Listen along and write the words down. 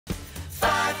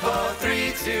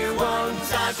2, 1.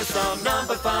 Time for some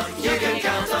number fun. You can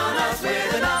count on us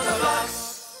with the Numberblocks.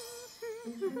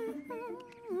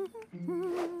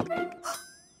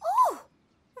 Oh!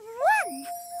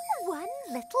 One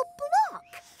little block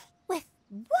with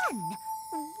one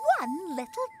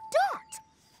little dot.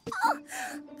 Oh,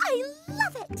 I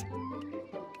love it!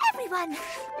 Everyone,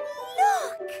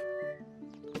 look!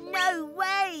 No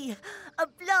way! A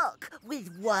block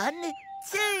with 1,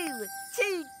 2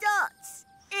 dots.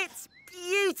 It's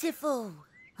beautiful.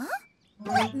 Huh?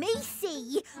 Let me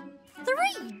see.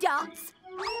 3 dots.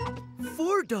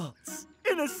 4 dots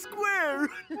in a square.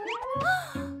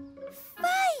 5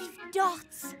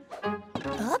 dots.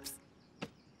 Oops.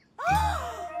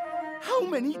 How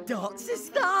many dots is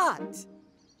that?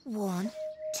 1,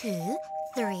 2,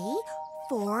 3,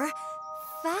 4,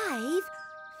 5,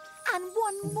 and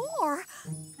 1 more.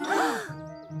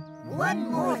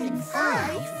 1 more than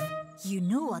 5? You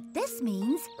know what this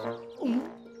means.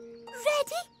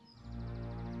 Ready?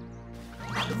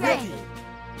 Ready.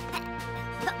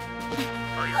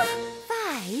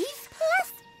 5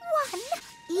 plus 1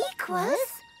 equals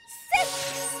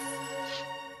 6.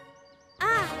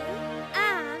 I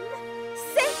am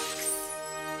 6.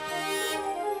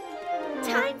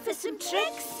 Time for some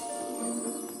tricks.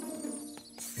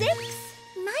 6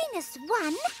 minus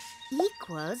 1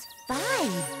 equals 5.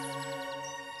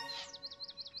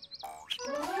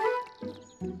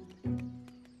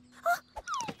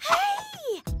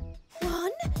 Hey!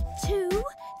 1, 2,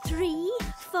 3,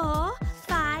 4,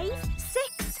 5,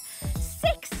 6.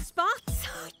 6 spots,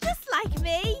 just like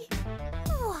me.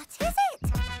 What is it?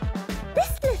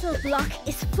 This little block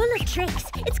is full of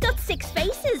tricks. It's got 6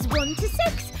 faces, 1 to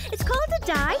 6. It's called a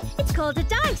die, it's called a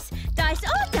dice. Dice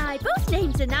or die, both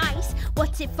names are nice.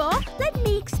 What's it for? Let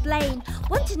me explain.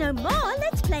 Want to know more?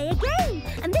 Let's play a game.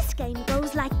 And this game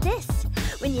goes like this.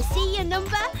 When you see a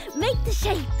number, make the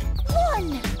shape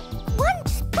 1. 1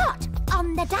 spot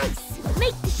on the dice.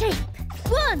 Make the shape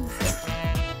 1.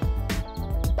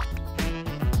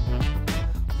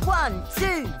 1,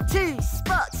 2, 2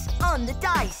 spots on the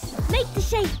dice. Make the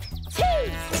shape 2.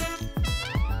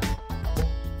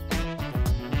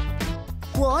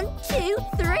 1, 2,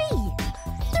 3.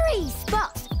 3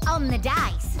 spots on the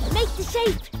dice. Make the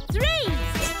shape 3.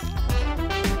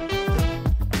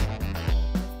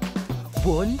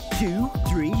 1, 2,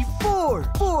 3, 4.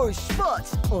 4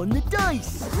 spots on the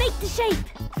dice. Make the shape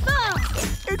 4.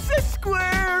 It's a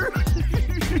square.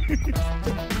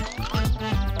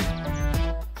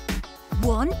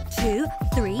 1, 2,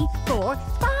 3, 4,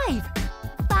 5.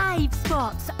 5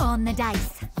 spots on the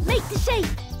dice. Make the shape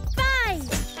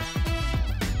 5.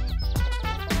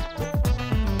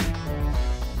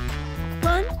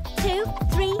 1, 2,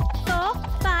 3, 4,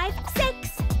 5,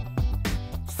 6.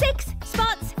 6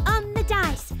 spots on the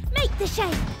dice. Make the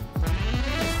shape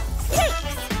 6.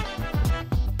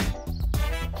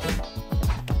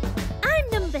 I'm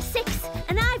number 6,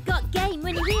 and I've got game.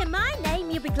 When you hear my name,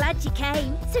 you'll be glad you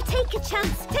came. So take a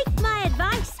chance, take my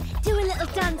advice. Do a little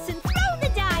dance and throw the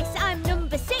dice. I'm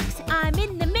number 6, I'm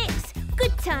in the mix.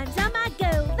 Good times are my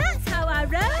goal, that's how I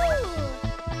roll.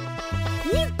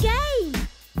 New game.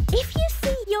 If you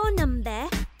see your number,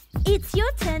 it's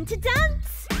your turn to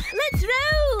dance. Let's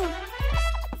roll.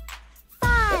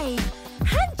 5.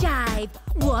 Hand jive.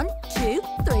 1, 2,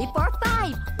 3, 4,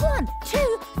 5. 1,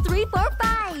 2, 3, 4,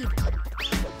 5.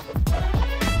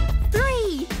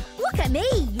 3. Look at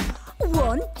me.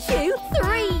 1, 2,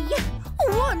 3.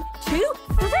 1, 2,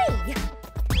 3.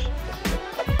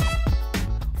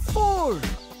 4.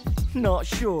 Not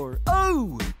sure.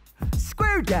 Oh!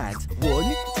 Square dance.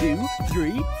 1, 2,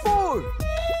 3, 4.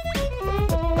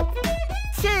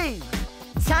 2.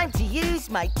 Time to use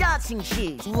my dancing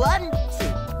shoes. 1, 2,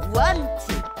 1,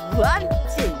 2, 1,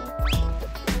 2.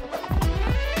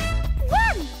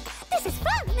 1. This is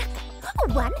fun.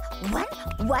 1, 1,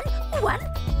 1, 1.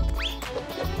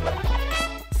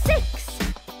 6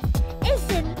 is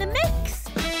in the mix.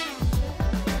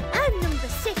 I'm number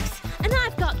 6, and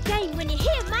I've got game. When you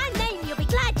hear my name, you'll be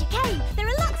glad you came. There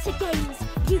are lots of games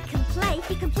you can play.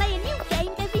 You can play a new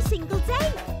game every single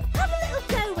day. Have a little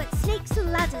go at snakes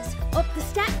and ladders, up the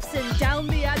steps and down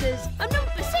the adders. I'm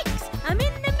number 6, I'm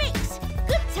in the mix.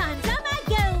 Good times are my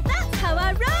go, that's how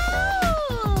I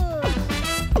roll.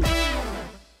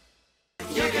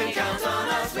 You can count on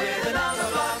us with the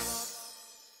Numberblocks.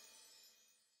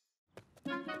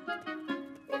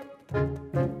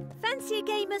 Fancy a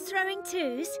game of throwing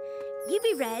twos? You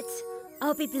be reds,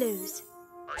 I'll be blues.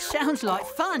 Sounds like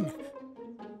fun.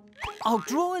 I'll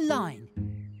draw a line.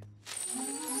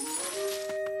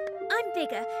 I'm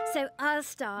bigger, so I'll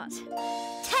start.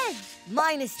 10.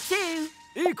 Minus 2.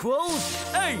 Equals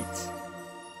 8.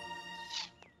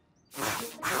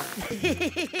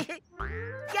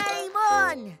 Game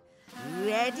on!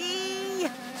 Ready,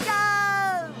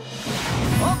 go!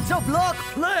 Octoblock,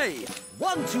 play!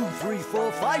 1, 2, 3,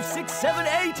 4, 5, 6, 7,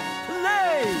 8,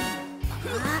 play!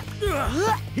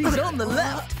 He's on the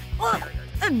left.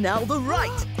 And now the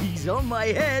right. He's on my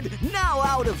head, now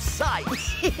out of sight.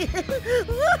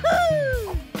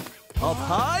 Woohoo! Up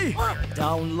high,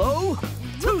 down low,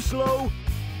 too slow.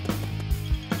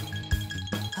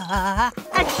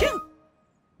 Action!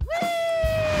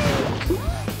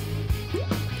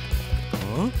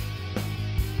 Huh?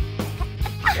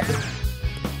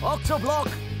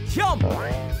 Octoblock, jump!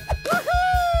 Woohoo!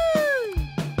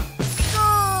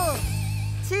 Score!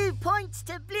 2 points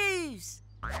to Blues.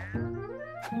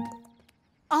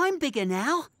 I'm bigger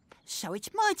now, so it's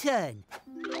my turn.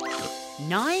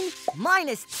 9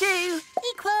 Minus 2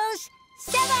 equals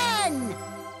 7.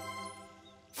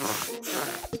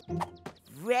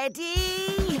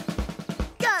 Ready,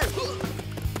 go!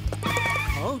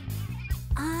 Huh?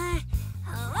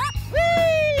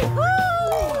 Whee!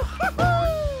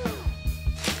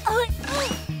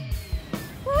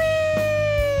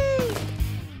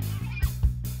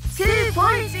 2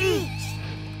 points each.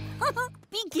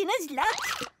 Beginner's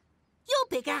luck. You're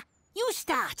bigger. You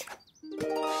start.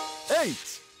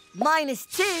 8. Minus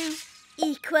 2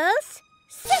 Equals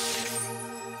 6.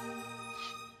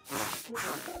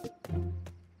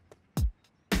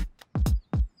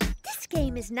 This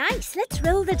game is nice. Let's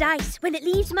roll the dice. When it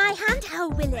leaves my hand, how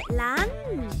will it land?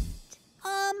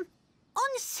 On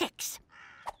 6.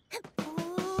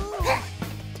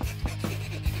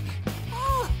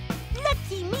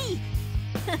 Lucky me.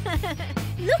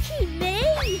 Looky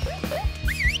me!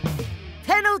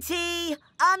 Penalty,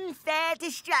 unfair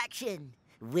distraction,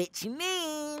 which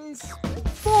means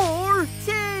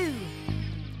 4-2.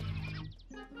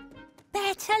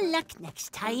 Better luck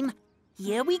next time.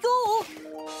 Here we go.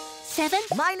 7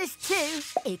 Minus 2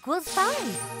 equals 5.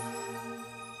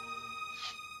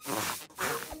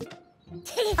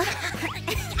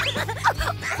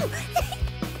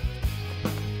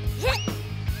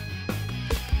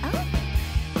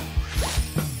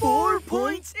 4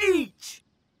 points each.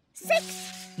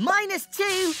 6. Minus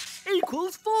 2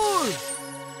 Equals 4.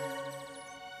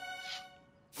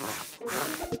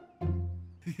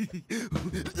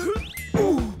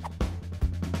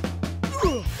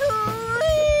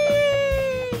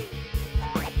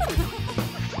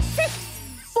 Six.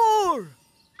 4.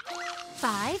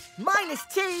 5 minus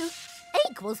 2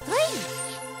 equals 3.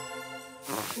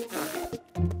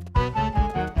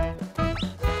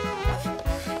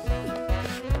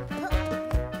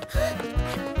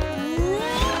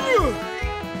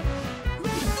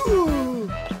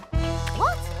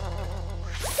 What?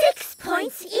 6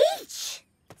 points each.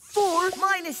 4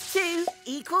 minus 2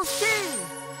 equals 2.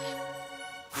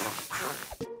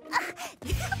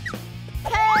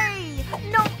 Hey,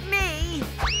 not me.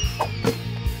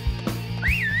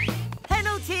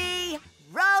 Penalty,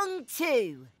 round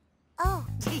 2. Oh.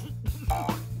 6.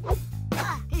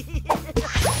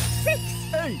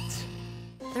 8.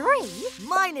 3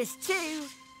 minus 2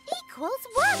 equals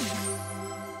 1.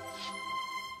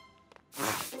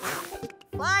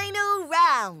 Final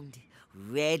round.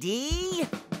 Ready,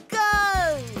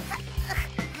 go!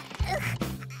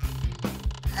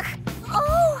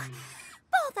 Oh,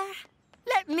 bother.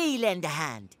 Let me lend a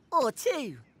hand, or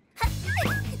two.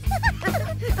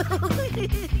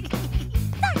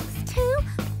 Thanks, 2.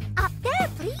 Up there,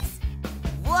 please.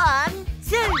 1,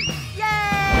 2.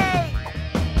 Yay!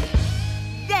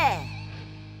 There.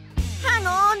 Hang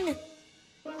on.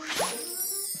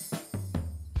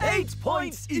 8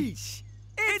 points each.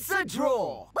 It's a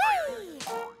draw.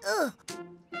 Ugh.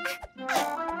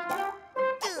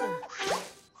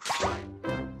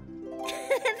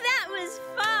 That was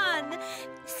fun.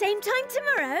 Same time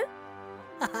tomorrow.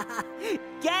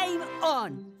 Game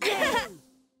on.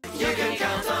 You can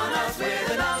count on us with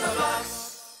the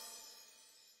Numberblocks.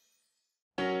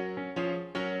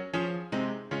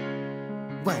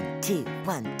 1, 2,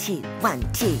 1, 2,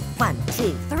 1, 2, 1,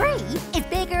 2. 3 is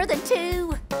bigger than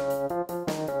 2.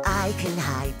 I can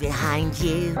hide behind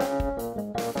you.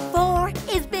 4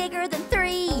 is bigger than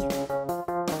 3.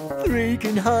 3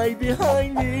 can hide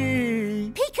behind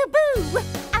me. Peekaboo,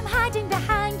 I'm hiding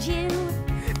behind you.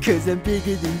 'Cause I'm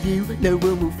bigger than you, no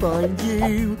one will find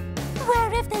you. Where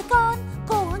have they gone?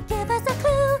 Go on, give us a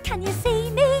clue. Can you see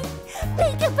me?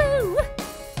 Peekaboo.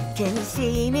 Can you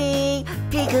see me?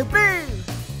 Peekaboo.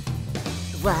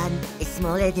 1 is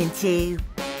smaller than 2.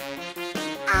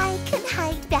 I can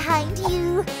hide behind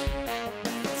you.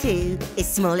 2 is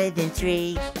smaller than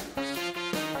 3.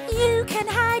 You can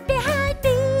hide behind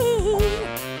me.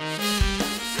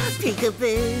 Peekaboo.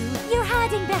 Peekaboo. You're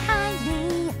hiding behind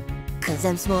me. 'Cause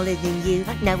I'm smaller than you,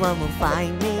 no one will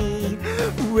find me.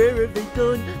 Where have they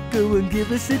gone? Go and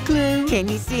give us a clue. Can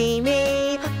you see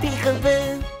me?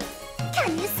 Peekaboo.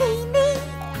 Can you see me?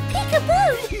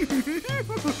 Peekaboo!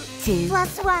 2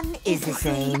 Plus 1 is the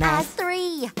same as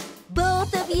 3.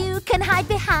 Both of you can hide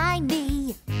behind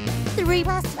me. 3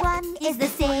 plus 1 is the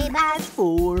same as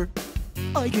 4.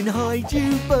 I can hide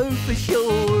you both for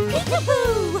sure.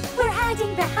 Peekaboo! We're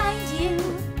hiding behind you.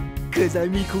 'Cause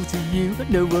I'm equal to you,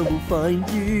 no one will find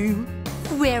you.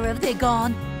 Where have they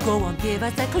gone? Go on, give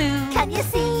us a clue. Can you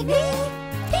see me?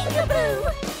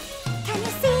 Peekaboo! Can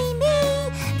you see me?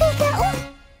 Peekaboo!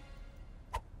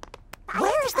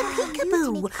 Where's the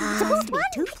peekaboo? Suppose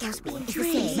 1 plus 1 is the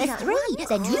same as 3.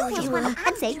 Then you plus 1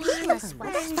 and say plus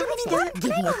 1.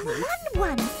 Give me a clue.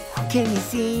 1. Can you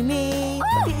see me?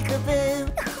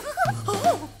 Peekaboo.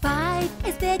 5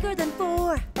 is bigger than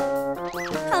 4.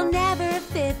 I'll never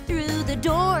fit through the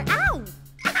door. Ow!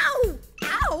 Ow!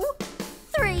 Ow!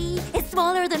 3 is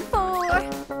smaller than 4.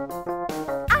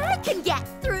 I can get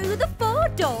through the 4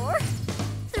 door.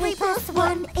 3 plus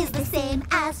 1 is the same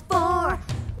as 4.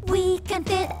 We can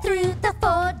fit through the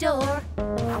 4 door.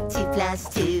 2 plus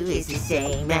 2 is the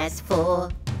same as 4.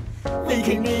 We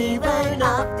can even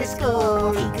up the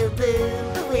score.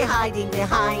 Peekaboo, we're hiding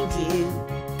behind you.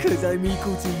 'Cause I'm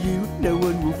equal to you, no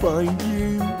one will find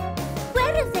you.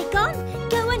 Where have they gone?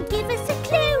 Go and give us a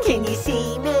clue. Can you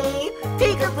see me?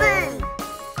 Peekaboo.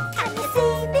 Can you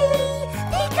see me?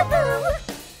 Peekaboo!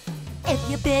 If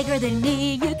you're bigger than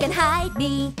me, you can hide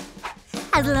me.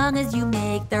 As long as you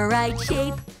make the right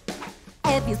shape.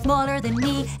 If you're smaller than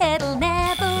me, it'll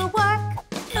never work.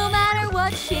 No matter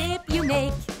what shape you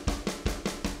make.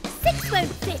 6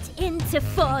 won't fit into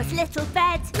 4's little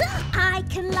bed. I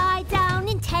can lie down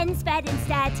in 10's bed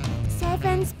instead.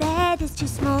 7's bed is too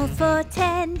small for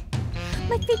 10.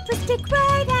 My feet will stick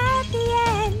right at the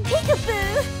end.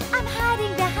 Peekaboo, I'm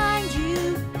hiding behind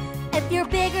you. If you're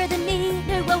bigger than me,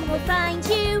 no one will find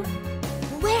you.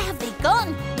 Where have they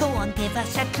gone? Go on, give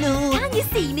us a clue. Can you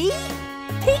see me?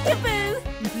 Peekaboo!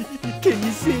 Can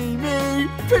you see me?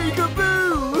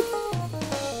 Peekaboo!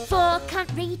 4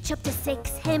 can't reach up to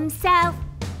 6 himself.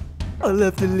 I'll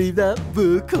have to leave that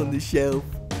book on the shelf.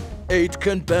 8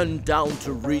 can bend down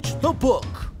to reach the book.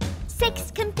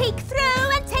 6 can peek through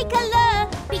and take a look.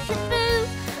 Peekaboo,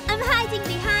 I'm hiding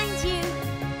behind you.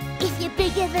 If you're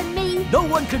bigger than me, No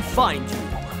one can find you.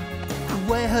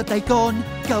 Where have they gone?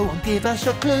 Go on, give us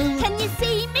a clue. can you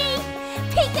see me?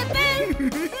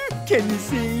 Peekaboo! Can you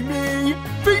see me?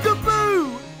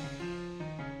 Peekaboo!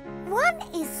 1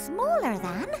 is smaller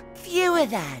than, Fewer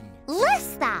than.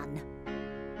 less than.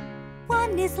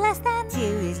 1 is less than, 2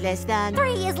 is less than.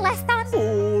 3 is less than,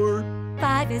 4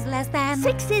 5 is less than,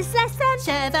 6 is less than,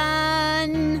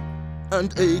 7.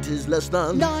 and 8 is less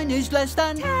than. 9 is less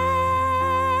than. 10.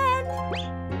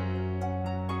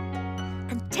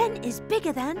 And 10 is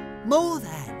bigger than, More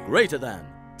than. Greater than.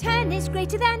 10 is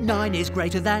greater than, 9 is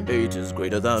greater than. 8 is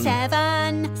greater than.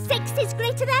 7. 6 is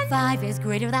greater than, 5 is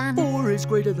greater than, 4 is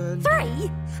greater than.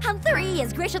 3, and 3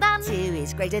 is greater than, 2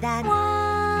 is greater than. 1.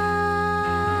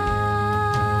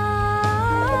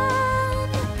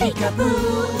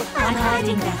 Peekaboo, I'm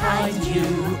hiding behind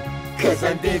you. 'Cause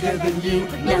I'm bigger than you,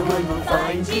 no one will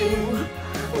find you.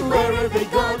 Where have they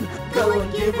gone? Go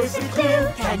and give us a clue.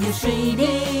 Can you see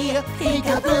me?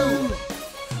 Peekaboo.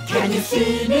 Can you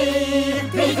see me?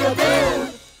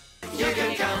 Peekaboo! You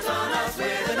can count on us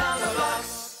with the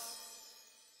Numberblocks.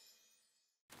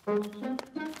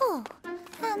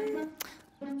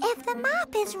 If the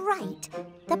map is right,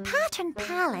 the Pattern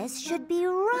Palace should be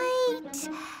right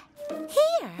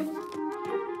here.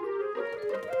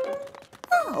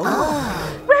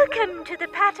 Welcome to the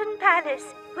Pattern Palace,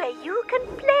 where you can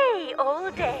play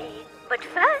all day. But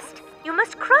first, you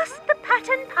must cross the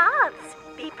pattern paths.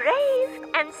 Be brave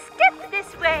and step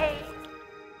this way.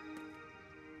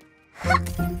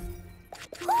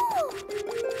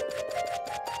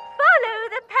 Follow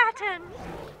the pattern.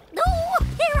 Oh,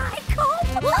 here I come!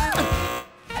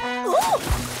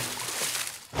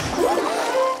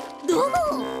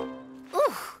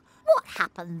 What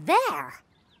happened there?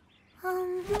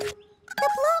 The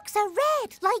blocks are red,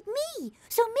 like me,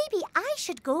 so maybe I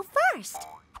should go first.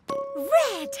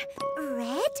 Red,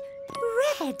 red,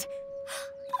 red.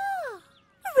 Ah,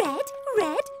 red,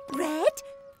 red, red.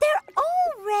 They're all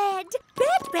red.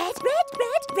 Red, red, red,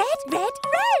 red, red, red,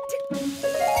 red.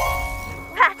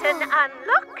 Pattern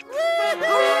unlocked.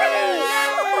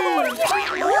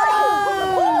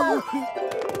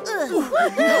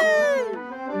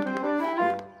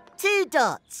 2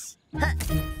 dots.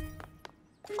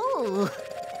 Oh.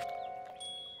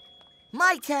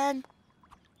 My turn.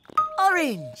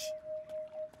 Orange.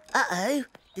 Uh-oh,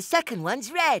 the second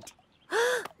one's red.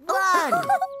 1.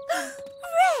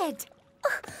 Red.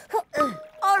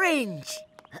 Orange.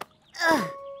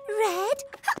 Red.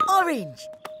 Orange.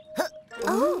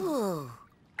 Oh.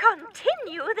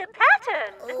 Continue the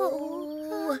pattern.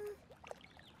 Oh.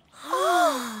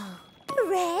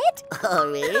 Red.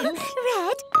 Orange.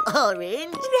 Red.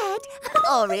 Orange. Red.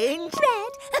 Orange.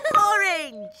 Red.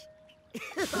 Orange.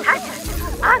 Pattern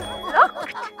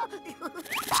unlocked.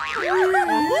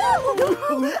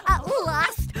 At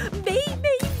last, me.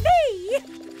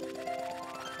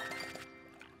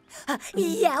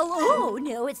 Yellow. Oh,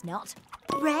 no, it's not.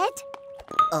 Red.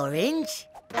 Orange.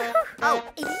 Oh,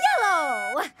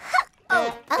 yellow.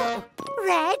 Oh,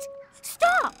 red.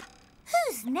 Stop.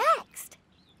 Who's next?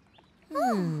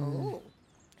 Oh.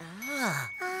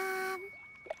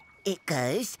 It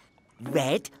goes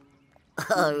red,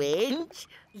 orange,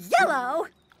 Yellow.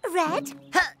 Red.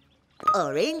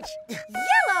 orange,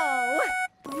 Yellow.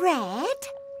 Red.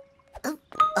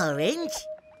 orange,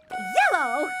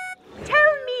 Yellow.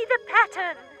 Tell me the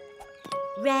pattern.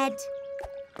 Red.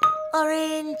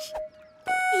 orange.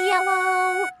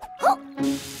 Yellow.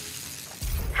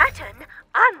 Pattern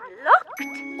unlocked.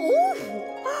 Oh.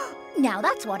 Now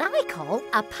that's what I call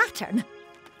a pattern.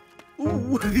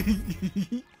 Oh.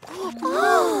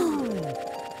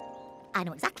 I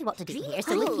know exactly what to do here,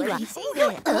 so if you...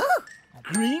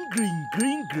 Green, green,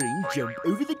 green, green, jump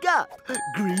over the gap.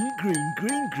 Green, green,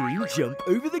 green, green, jump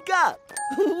over the gap.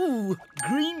 Ooh,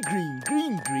 green, green,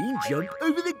 green, green, jump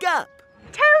over the gap.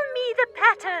 Tell me the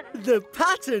pattern. The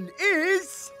pattern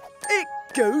is... It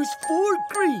goes 4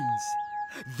 greens,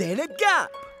 then a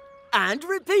gap, and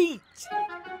repeat.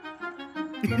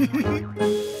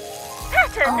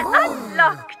 Pattern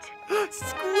unlocked.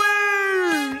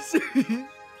 Squares!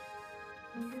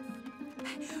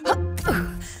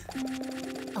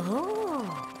 Oh.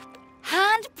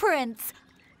 Handprints.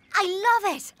 I love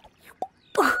it.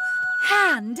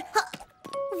 Hand.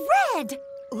 Red.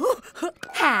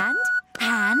 Hand.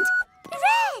 Red.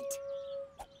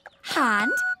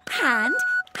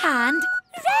 Hand.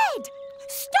 Red.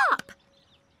 Stop.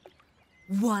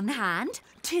 1 hand,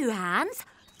 2 hands,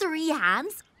 3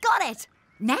 hands. Got it.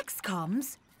 Next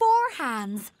comes 4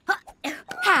 hands.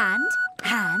 Hand.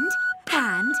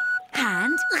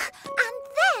 And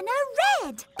then a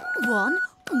red. 1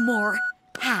 more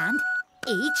hand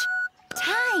each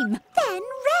time. Then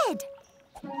red.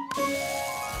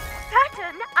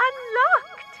 Pattern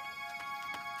unlocked.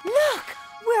 Look,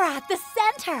 we're at the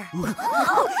center. 1,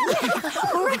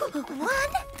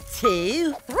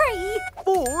 2, 3,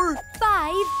 4,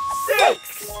 5,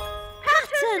 6.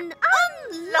 Pattern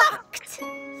unlocked.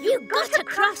 You got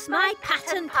across my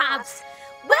pattern paths.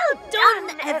 Well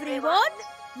done, everyone.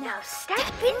 Now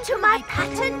step into my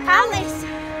pattern palace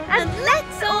and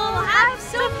let's all have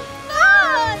some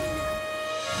fun.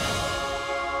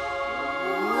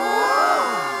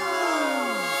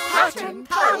 Pattern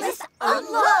palace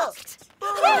unlocked.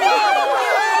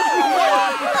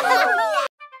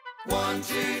 1,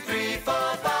 2, 3,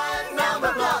 4, 5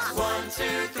 number blocks. 1,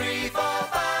 2, 3, 4,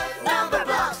 5 number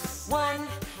blocks. 1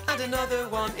 and another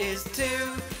one is 2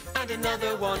 and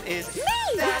another one is Me!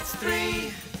 That's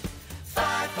 3.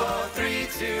 5, 4, 3,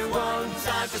 2, 1.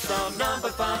 Time for some number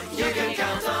fun. You can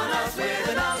count on us with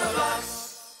the number blocks.